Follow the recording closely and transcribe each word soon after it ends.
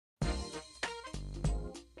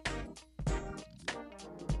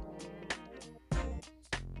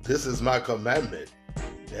This is my commandment,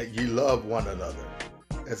 that ye love one another,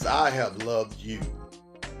 as I have loved you.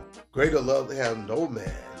 Greater love hath no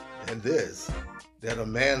man than this, that a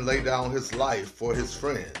man lay down his life for his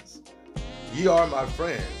friends. Ye are my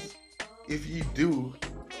friends, if ye do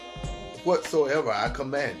whatsoever I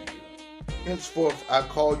command you. Henceforth I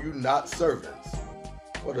call you not servants,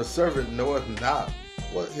 for the servant knoweth not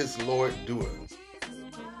what his Lord doeth.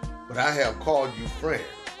 But I have called you friends,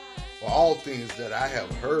 for all things that I have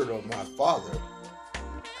heard of my Father,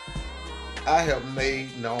 I have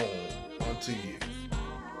made known unto you.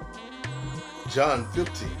 John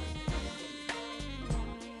 15,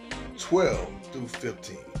 12 through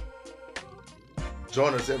 15.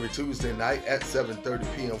 Join us every Tuesday night at 7:30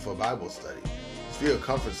 p.m. for Bible study. It's via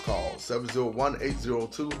conference call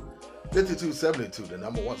 701-802-5272. The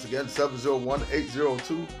number once again,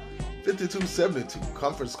 701-802-5272.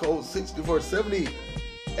 Conference code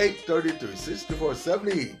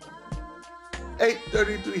 6470-833.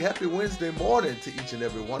 6470-833. Happy Wednesday morning to each and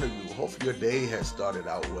every one of you. Hope your day has started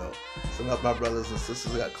out well. Some of my brothers and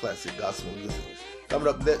sisters got classic gospel music. Coming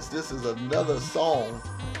up next, this is another song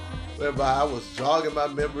whereby I was jogging my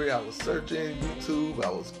memory. I was searching YouTube. I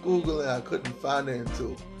was Googling. I couldn't find it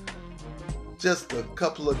until just a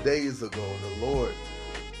couple of days ago. The Lord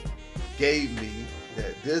gave me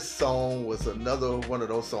that this song was another one of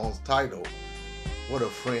those songs titled, What a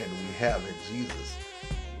Friend We Have in Jesus.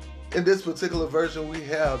 In this particular version, we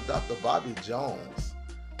have Dr. Bobby Jones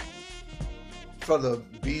from the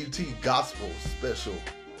BET Gospel Special.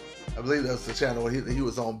 I believe that's the channel he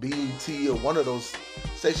was on, BET, or one of those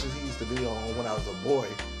stations he used to be on when I was a boy.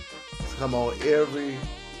 It's come on every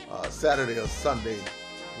Saturday or Sunday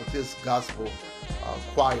with this gospel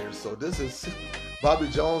choir. So this is Bobby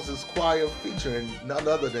Jones's choir featuring none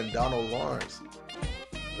other than Donald Lawrence.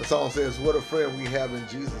 The song says, What a Friend We Have in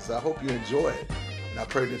Jesus. I hope you enjoy it, and I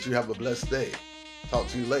pray that you have a blessed day. Talk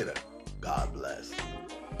to you later. God bless.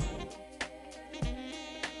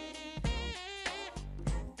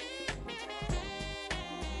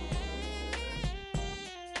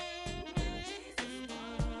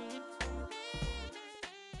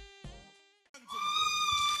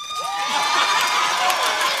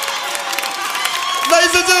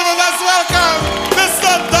 Ladies and gentlemen, let's welcome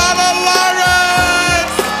Mr. Donald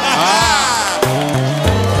Lawrence!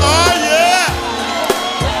 Oh, yeah!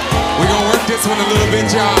 We're gonna work this one a little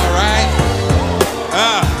bit, y'all, right?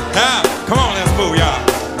 Come on, let's move, y'all.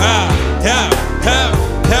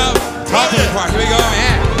 Talk to the part. Here we go,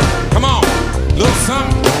 man. Come on. Little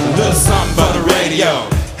something for the radio.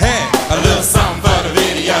 Hey, a little something for the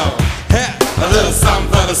video. Hey, a little something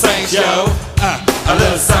for the Saint show. A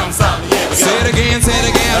little something, here we go. Say it again,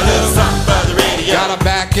 a little something for the radio. Gotta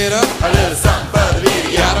back it up. A little something for the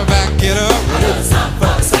video. Gotta back it up. A little something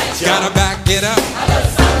for the Saint show. Gotta back it up.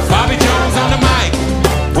 Bobby Jones on the mic.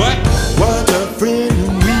 What? What a friend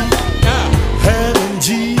we have in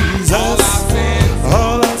Jesus.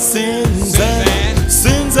 All our sins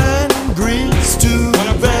Sins and griefs to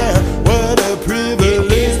bear. What a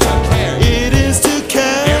privilege it is to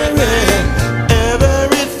carry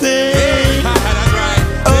everything. That's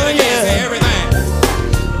right. Oh yeah, Everything.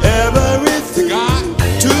 everything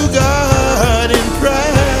to God in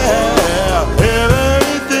prayer.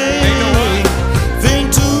 Everything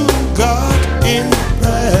to God in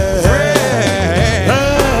prayer.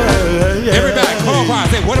 Everybody, come on, choir,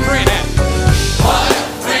 say, what a friend that.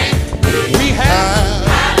 We have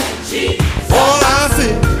All I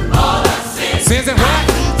see, sins and what?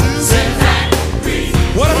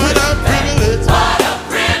 What a what friend a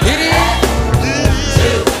privilege it is.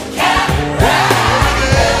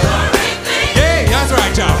 Yeah, that's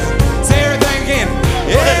right, y'all. Say everything again.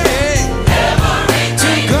 Yeah.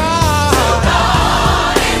 To God.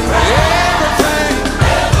 Everything.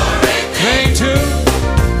 Everything to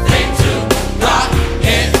God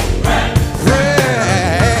in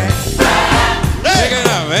prayer. Pick it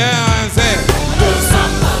up, yeah, and say, little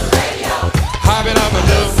something. Hype it up a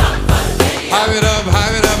little. Hype it up a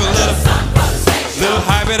little. Little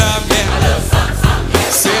hype it up, yeah.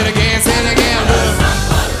 Say it again, a little.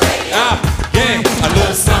 Yeah, a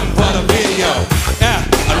little something for the video. Yeah,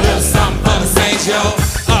 a little something for the Saint show.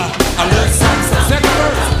 A little something. Second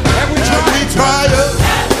verse. Have we every tried? trial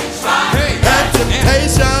Hey, and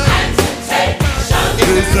temptation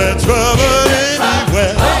is there trouble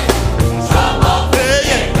anywhere.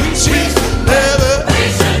 Yeah, we should never be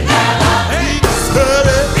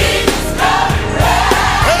discouraged.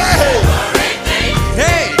 Hey,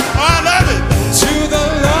 hey, I love it. to the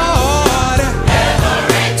Lord,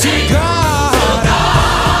 to God,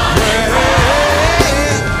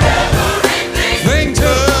 everything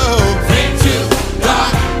to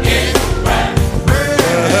God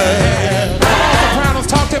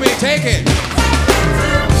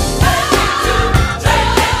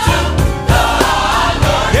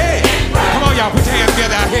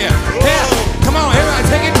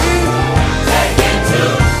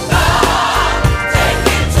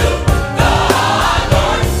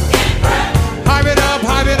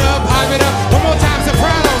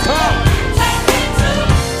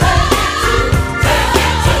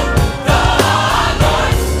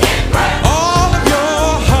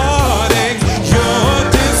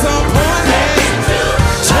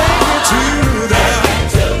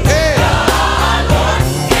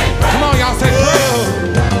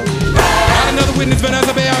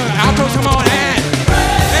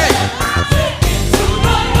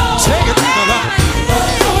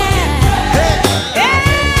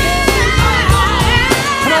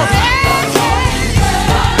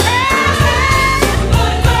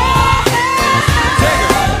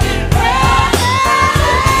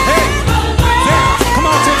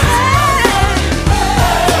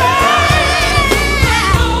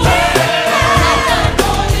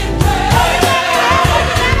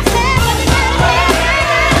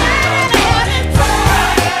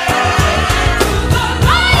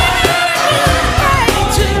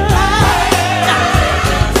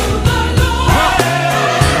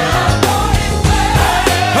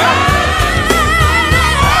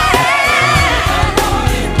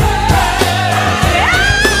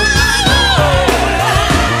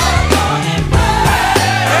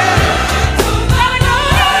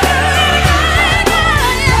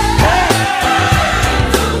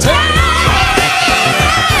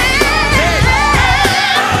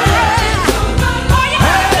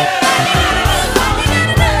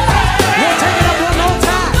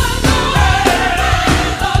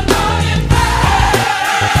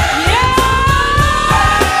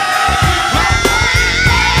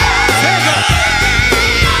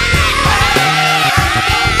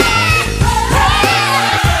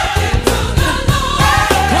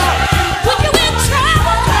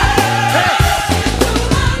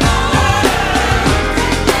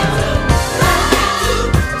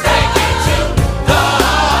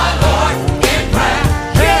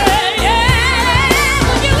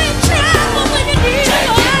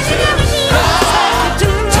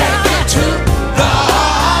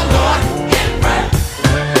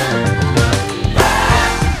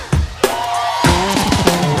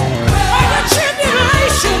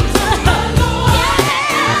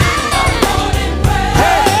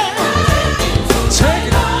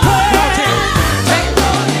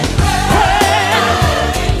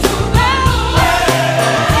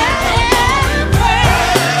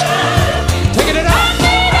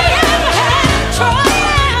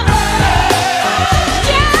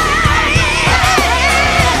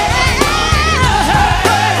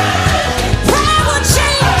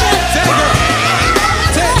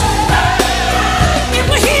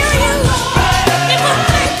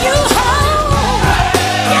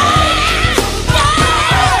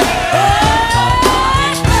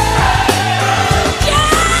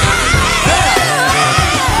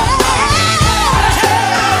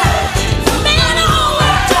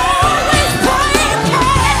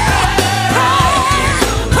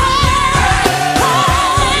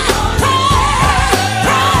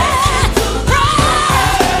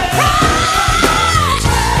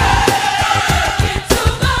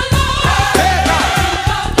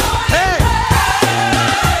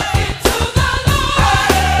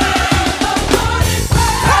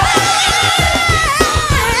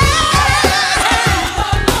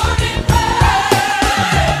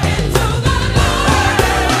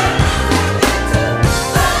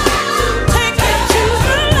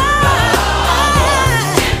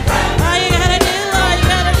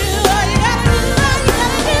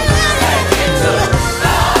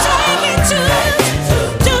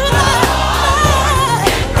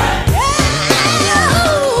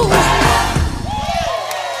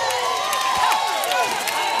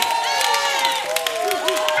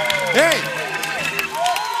Hey!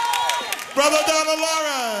 Brother Donald Lawrence.